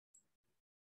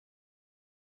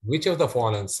Which of the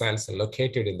following cells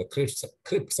located in the crypts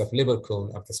of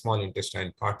Lieberkühn of the small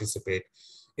intestine participate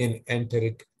in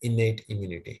enteric innate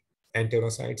immunity?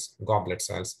 Enterocytes, goblet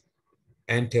cells,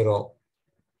 enteroendocrine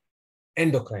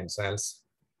cells,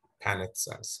 Paneth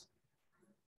cells.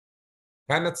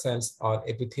 Paneth cells are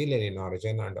epithelial in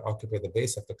origin and occupy the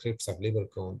base of the crypts of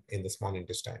Lieberkühn in the small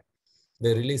intestine.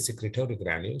 They release secretory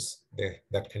granules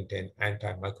that contain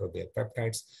antimicrobial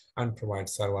peptides and provide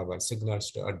survival signals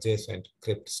to adjacent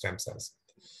crypt stem cells.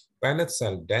 Paneth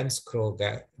cell dense core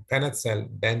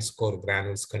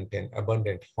granules contain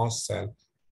abundant host cell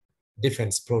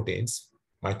defense proteins,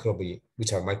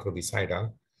 which are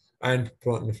microbicidal, and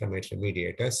pro-inflammatory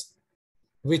mediators,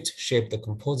 which shape the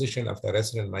composition of the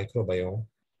resident microbiome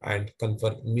and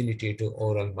confer immunity to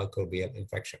oral microbial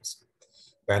infections.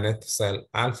 Paneth cell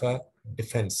alpha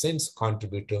defensins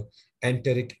contribute to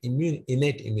enteric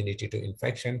innate immunity to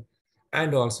infection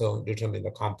and also determine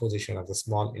the composition of the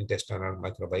small intestinal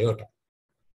microbiota.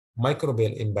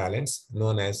 Microbial imbalance,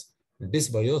 known as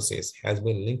dysbiosis, has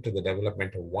been linked to the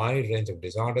development of a wide range of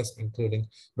disorders, including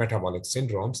metabolic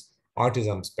syndromes,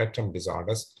 autism spectrum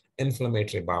disorders,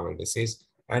 inflammatory bowel disease,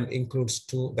 and includes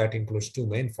two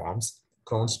main forms,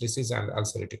 Crohn's disease and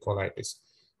ulcerative colitis.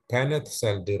 Paneth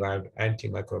cell-derived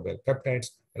antimicrobial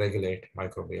peptides regulate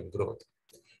microbial growth.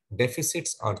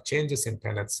 Deficits or changes in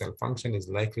Paneth cell function is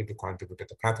likely to contribute to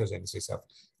the pathogenesis of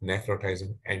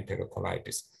necrotizing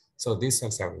enterocolitis. So these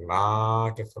cells have a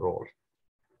lot of role.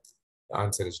 The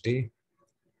answer is D.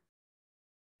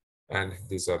 And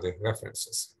these are the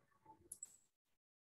references.